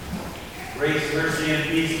Grace, mercy, and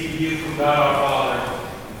peace to you from God our Father,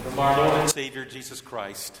 and from our Lord and Savior Jesus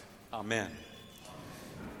Christ. Amen.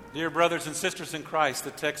 Dear brothers and sisters in Christ, the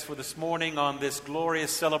text for this morning on this glorious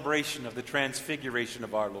celebration of the Transfiguration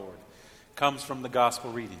of our Lord comes from the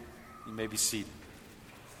Gospel reading. You may be seated.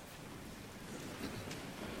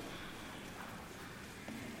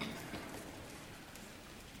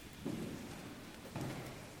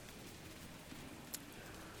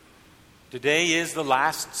 Today is the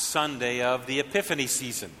last Sunday of the Epiphany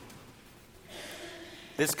season.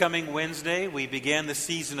 This coming Wednesday, we begin the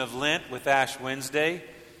season of Lent with Ash Wednesday.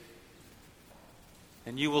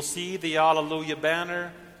 And you will see the Alleluia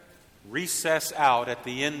banner recess out at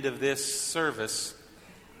the end of this service,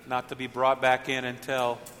 not to be brought back in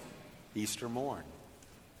until Easter morn.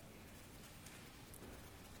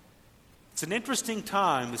 It's an interesting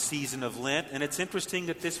time, the season of Lent, and it's interesting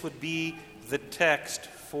that this would be the text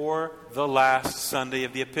for the last Sunday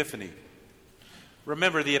of the Epiphany.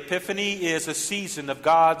 Remember, the Epiphany is a season of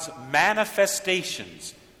God's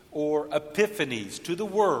manifestations or epiphanies to the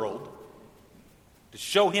world to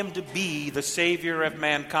show Him to be the Savior of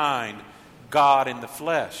mankind, God in the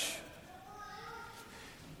flesh.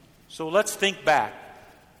 So let's think back.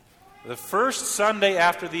 The first Sunday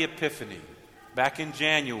after the Epiphany, back in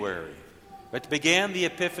January, that began the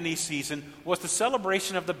Epiphany season, was the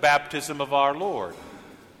celebration of the baptism of our Lord.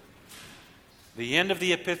 The end of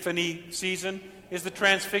the Epiphany season is the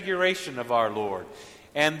Transfiguration of our Lord.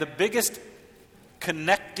 And the biggest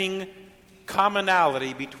connecting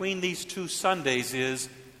commonality between these two Sundays is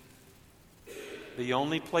the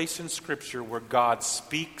only place in Scripture where God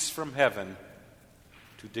speaks from heaven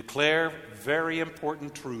to declare very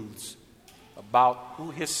important truths about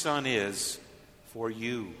who His Son is for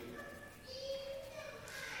you.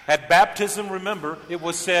 At baptism, remember, it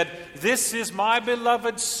was said, "This is my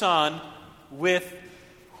beloved Son, with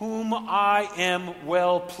whom I am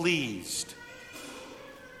well pleased."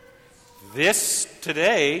 This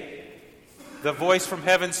today, the voice from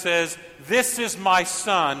heaven says, "This is my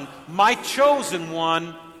Son, my chosen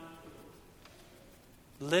one.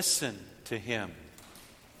 Listen to Him."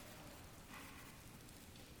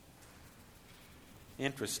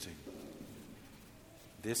 Interesting.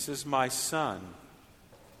 This is my Son,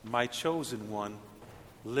 my chosen one.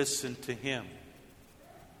 Listen to Him.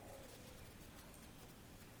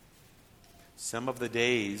 Some of the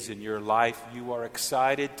days in your life you are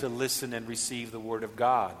excited to listen and receive the Word of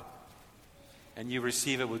God. And you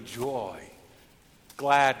receive it with joy,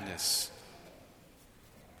 gladness.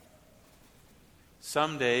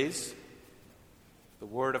 Some days the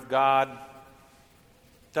Word of God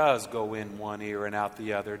does go in one ear and out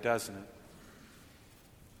the other, doesn't it?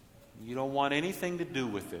 You don't want anything to do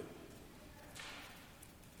with it.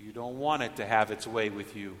 You don't want it to have its way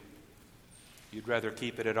with you. You'd rather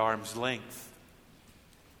keep it at arm's length.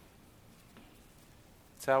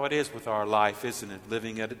 That's how it is with our life, isn't it?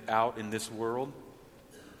 Living it out in this world.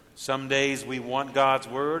 Some days we want God's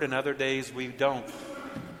Word and other days we don't.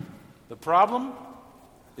 The problem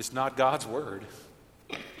is not God's Word.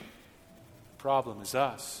 The problem is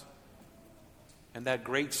us. And that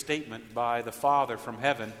great statement by the Father from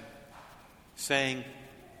heaven saying,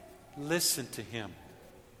 "Listen to Him."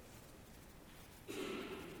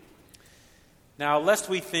 Now, lest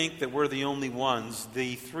we think that we're the only ones,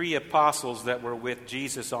 the three apostles that were with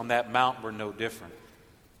Jesus on that mount were no different.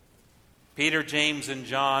 Peter, James, and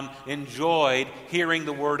John enjoyed hearing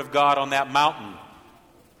the Word of God on that mountain.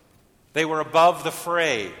 They were above the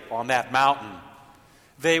fray on that mountain.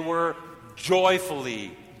 They were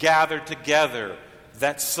joyfully gathered together,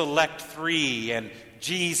 that select three, and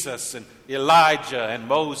Jesus and Elijah and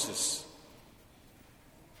Moses.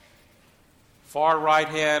 Far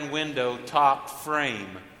right-hand window, top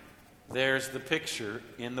frame. There's the picture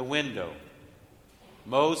in the window.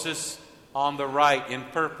 Moses on the right in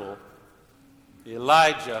purple.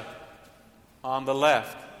 Elijah on the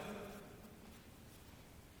left.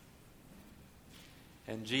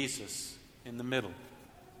 And Jesus in the middle.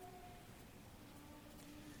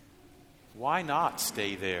 Why not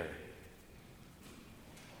stay there?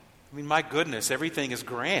 I mean, my goodness, everything is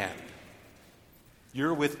grand.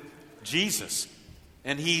 You're with Jesus,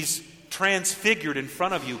 and He's transfigured in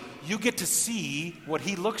front of you. You get to see what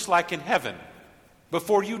He looks like in heaven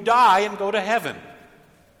before you die and go to heaven.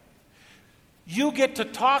 You get to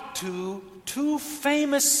talk to two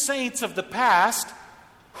famous saints of the past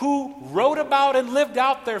who wrote about and lived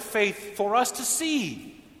out their faith for us to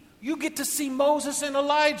see. You get to see Moses and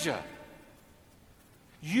Elijah.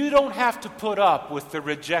 You don't have to put up with the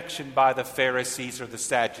rejection by the Pharisees or the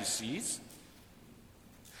Sadducees.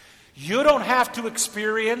 You don't have to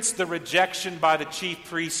experience the rejection by the chief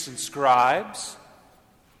priests and scribes.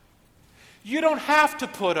 You don't have to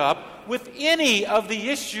put up with any of the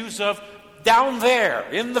issues of down there,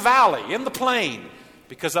 in the valley, in the plain,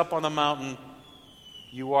 because up on the mountain,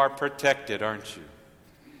 you are protected, aren't you?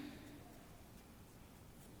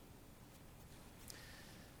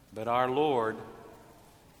 But our Lord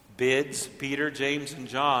bids Peter, James, and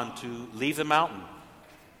John to leave the mountain.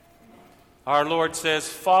 Our Lord says,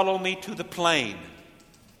 "Follow me to the plain."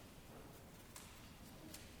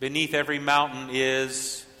 Beneath every mountain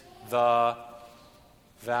is the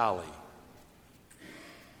valley,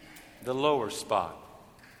 the lower spot,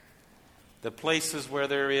 the places where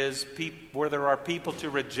there are people to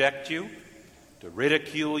reject you, to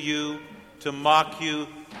ridicule you, to mock you,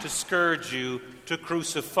 to scourge you, to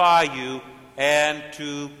crucify you, and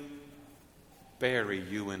to bury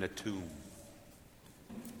you in a tomb.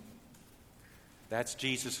 That's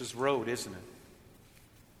Jesus' road, isn't it?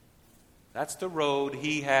 That's the road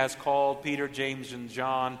he has called Peter, James, and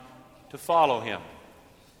John to follow him.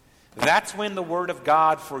 That's when the Word of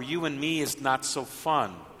God for you and me is not so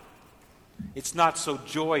fun. It's not so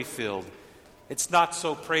joy-filled. It's not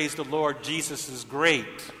so praise the Lord, Jesus is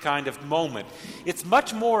great kind of moment. It's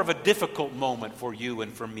much more of a difficult moment for you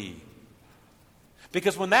and for me.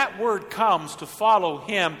 Because when that word comes to follow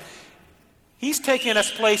him, he's taking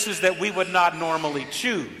us places that we would not normally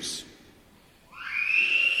choose.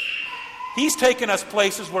 He's taken us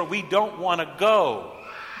places where we don't want to go.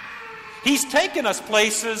 He's taken us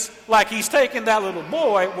places like he's taken that little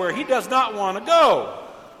boy where he does not want to go.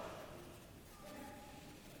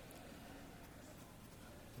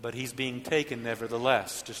 But he's being taken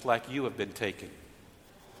nevertheless, just like you have been taken.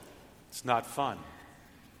 It's not fun.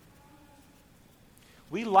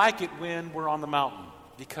 We like it when we're on the mountain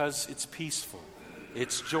because it's peaceful.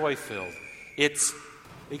 It's joy-filled. It's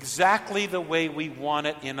exactly the way we want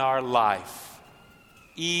it in our life.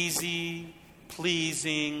 Easy,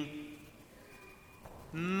 pleasing,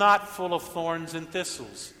 not full of thorns and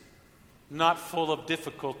thistles, not full of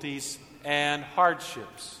difficulties and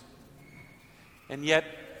hardships. And yet,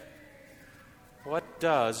 what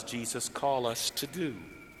does Jesus call us to do?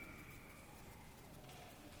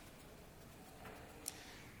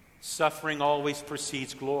 Suffering always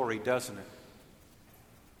precedes glory, doesn't it?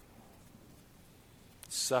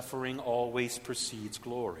 Suffering always precedes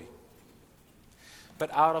glory.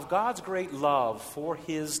 But out of God's great love for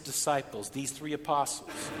his disciples, these three apostles,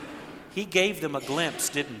 he gave them a glimpse,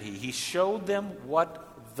 didn't he? He showed them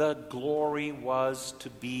what the glory was to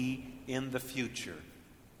be in the future.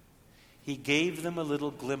 He gave them a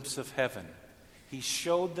little glimpse of heaven. He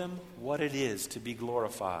showed them what it is to be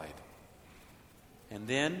glorified. And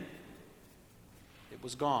then it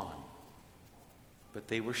was gone. But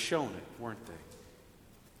they were shown it, weren't they?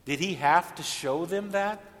 Did he have to show them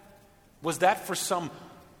that? Was that for some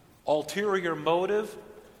ulterior motive?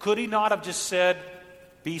 Could he not have just said,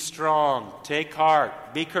 "Be strong, take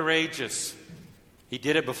heart, be courageous"? He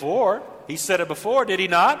did it before. He said it before, did he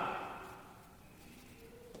not?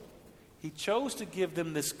 He chose to give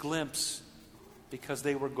them this glimpse because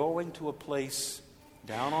they were going to a place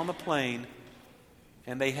down on the plain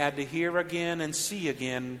and they had to hear again and see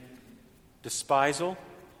again despisal,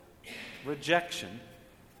 rejection.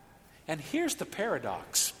 And here's the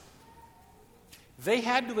paradox. They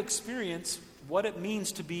had to experience what it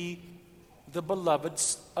means to be the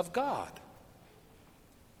beloveds of God.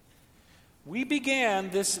 We began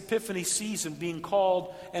this Epiphany season being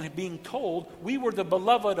called and being told we were the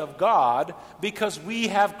beloved of God because we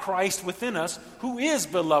have Christ within us who is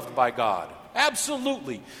beloved by God.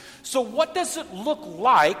 Absolutely. So what does it look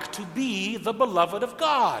like to be the beloved of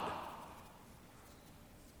God?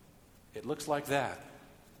 It looks like that.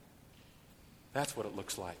 That's what it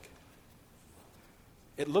looks like.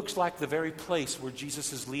 It looks like the very place where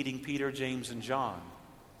Jesus is leading Peter, James, and John.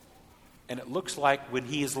 And it looks like when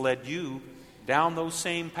he has led you down those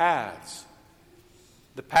same paths,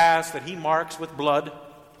 the paths that he marks with blood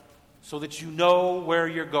so that you know where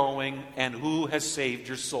you're going and who has saved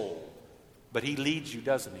your soul. But he leads you,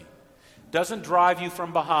 doesn't he? Doesn't drive you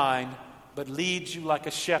from behind, but leads you like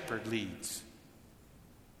a shepherd leads.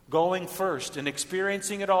 Going first and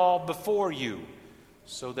experiencing it all before you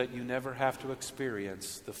so that you never have to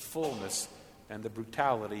experience the fullness and the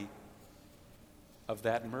brutality of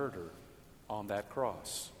that murder on that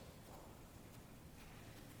cross.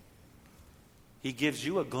 He gives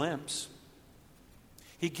you a glimpse.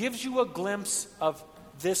 He gives you a glimpse of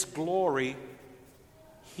this glory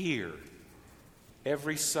here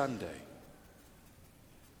every Sunday.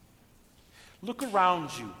 Look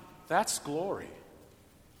around you. That's glory.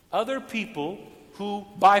 Other people who,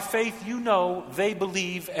 by faith, you know they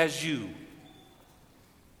believe as you.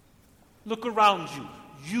 Look around you.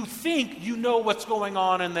 You think you know what's going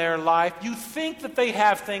on in their life. You think that they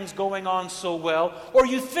have things going on so well, or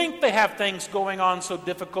you think they have things going on so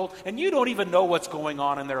difficult, and you don't even know what's going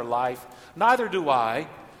on in their life. Neither do I.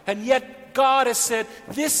 And yet God has said,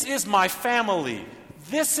 this is my family.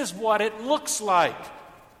 This is what it looks like.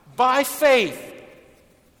 By faith.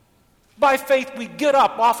 By faith we get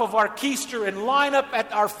up off of our keister and line up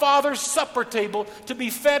at our Father's supper table to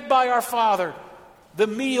be fed by our Father. The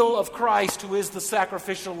meal of Christ, who is the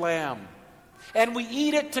sacrificial lamb. And we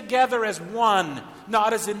eat it together as one,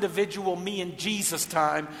 not as individual me and Jesus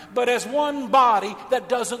time, but as one body that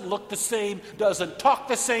doesn't look the same, doesn't talk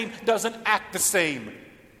the same, doesn't act the same.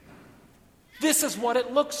 This is what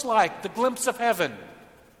it looks like, the glimpse of heaven.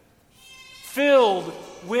 Filled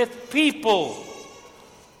with people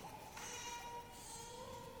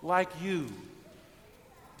like you.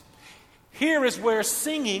 Here is where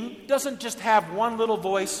singing doesn't just have one little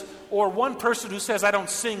voice or one person who says, I don't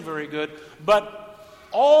sing very good, but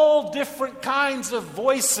all different kinds of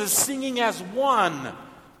voices singing as one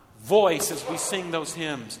voice as we sing those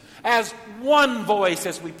hymns, as one voice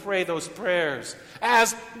as we pray those prayers,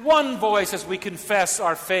 as one voice as we confess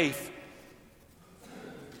our faith.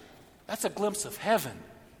 That's a glimpse of heaven.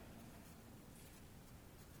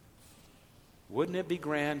 Wouldn't it be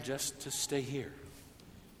grand just to stay here?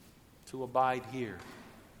 To abide here.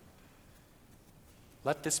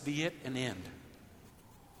 Let this be it and end.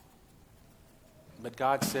 But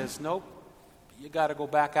God says, nope, you got to go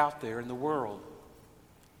back out there in the world.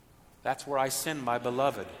 That's where I send my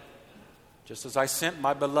beloved. Just as I sent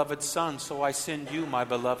my beloved Son, so I send you, my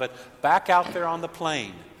beloved, back out there on the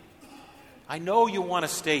plain. I know you want to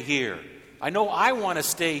stay here. I know I want to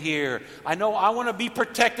stay here. I know I want to be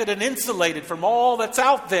protected and insulated from all that's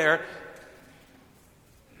out there.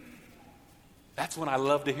 That's when I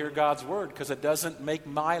love to hear God's word, because it doesn't make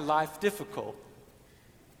my life difficult.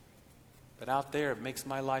 But out there, it makes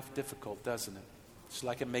my life difficult, doesn't it? It's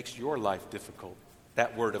like it makes your life difficult,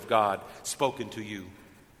 that word of God spoken to you.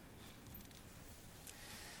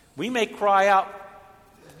 We may cry out,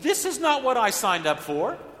 this is not what I signed up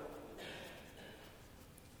for.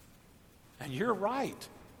 And you're right.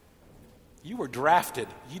 You were drafted.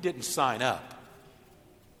 You didn't sign up.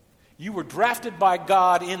 You were drafted by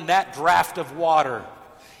God in that draft of water.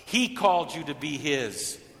 He called you to be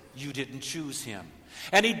His. You didn't choose Him.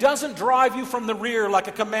 And He doesn't drive you from the rear like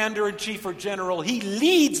a commander-in-chief or general. He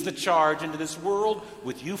leads the charge into this world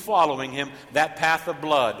with you following Him, that path of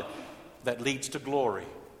blood that leads to glory.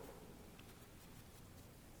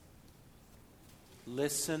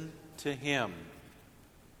 Listen to Him.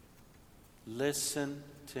 Listen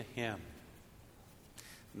to Him.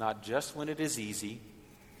 Not just when it is easy,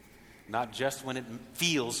 not just when it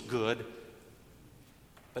feels good,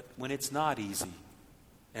 but when it's not easy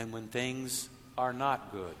and when things are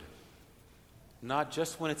not good. Not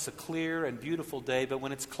just when it's a clear and beautiful day, but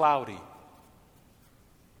when it's cloudy,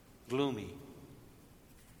 gloomy.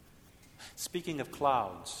 Speaking of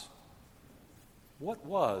clouds, what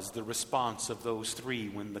was the response of those three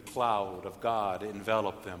when the cloud of God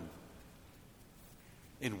enveloped them?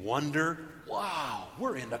 In wonder, wow,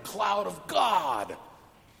 we're in the cloud of God.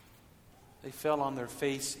 They fell on their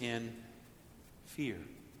face in fear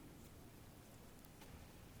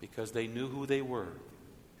because they knew who they were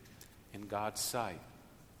in God's sight.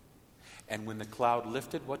 And when the cloud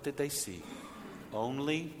lifted, what did they see?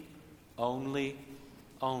 Only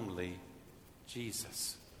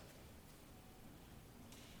Jesus.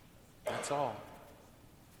 That's all.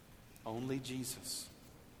 Only Jesus.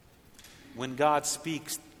 When God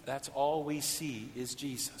speaks, that's all we see is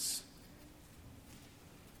Jesus.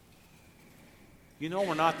 You know,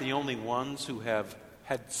 we're not the only ones who have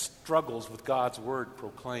had struggles with God's word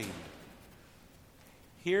proclaimed.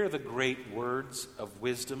 Hear the great words of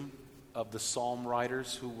wisdom of the psalm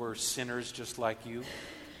writers who were sinners just like you.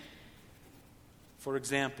 For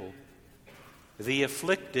example, the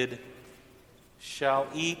afflicted shall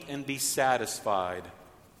eat and be satisfied.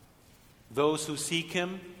 Those who seek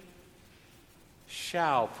Him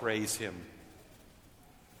shall praise Him.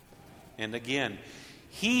 And again,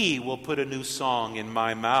 He will put a new song in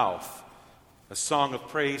my mouth, a song of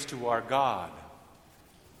praise to our God.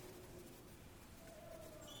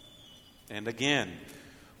 And again,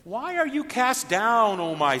 why are you cast down,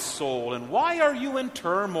 O my soul, and why are you in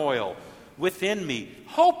turmoil within me?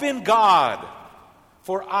 Hope in God,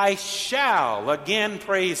 for I shall again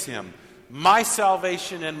praise Him, my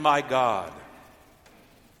salvation and my God.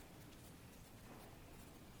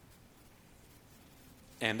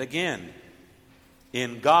 And again,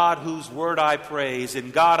 In God whose word I praise,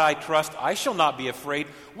 in God I trust, I shall not be afraid.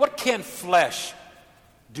 What can flesh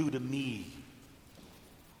do to me?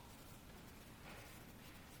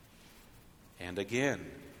 And again,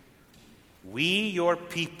 we, your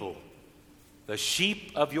people, the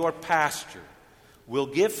sheep of your pasture, will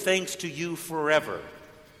give thanks to you forever,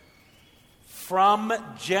 from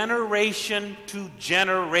generation to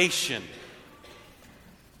generation.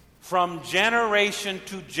 From generation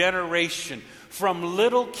to generation. From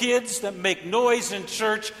little kids that make noise in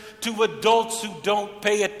church to adults who don't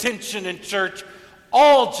pay attention in church.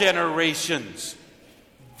 All generations.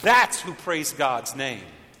 That's who praise God's name.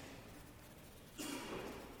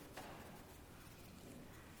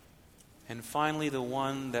 And finally, the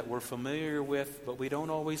one that we're familiar with, but we don't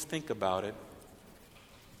always think about it.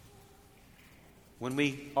 When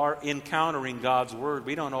we are encountering God's word,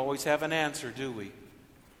 we don't always have an answer, do we?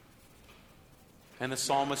 And the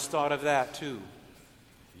psalmist thought of that too.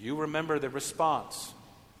 You remember the response.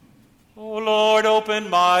 O Lord, open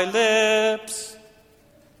my lips,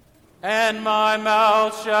 and my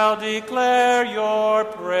mouth shall declare your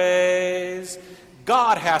praise.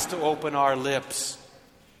 God has to open our lips.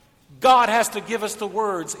 God has to give us the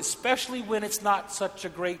words, especially when it's not such a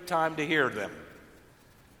great time to hear them.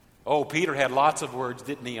 Oh, Peter had lots of words,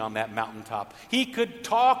 didn't he, on that mountaintop? He could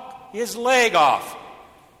talk his leg off.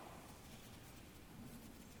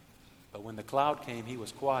 But when the cloud came, he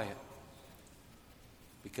was quiet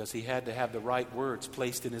because he had to have the right words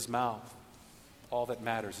placed in his mouth. All that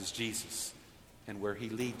matters is Jesus and where he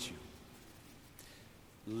leads you.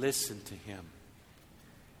 Listen to him.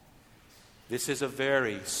 This is a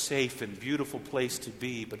very safe and beautiful place to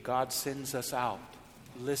be, but God sends us out.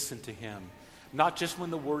 Listen to him. Not just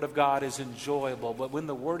when the Word of God is enjoyable, but when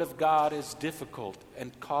the Word of God is difficult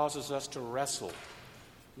and causes us to wrestle.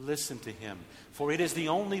 Listen to him. For it is the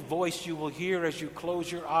only voice you will hear as you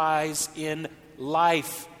close your eyes in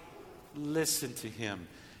life. Listen to him.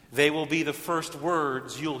 They will be the first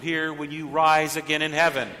words you'll hear when you rise again in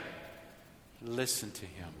heaven. Listen to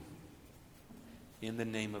him. In the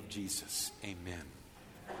name of Jesus, amen.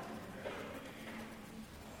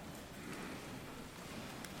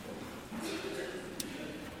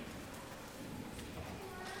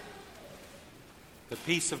 The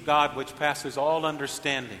peace of God which passes all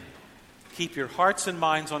understanding, keep your hearts and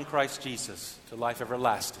minds on Christ Jesus to life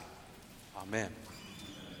everlasting. Amen.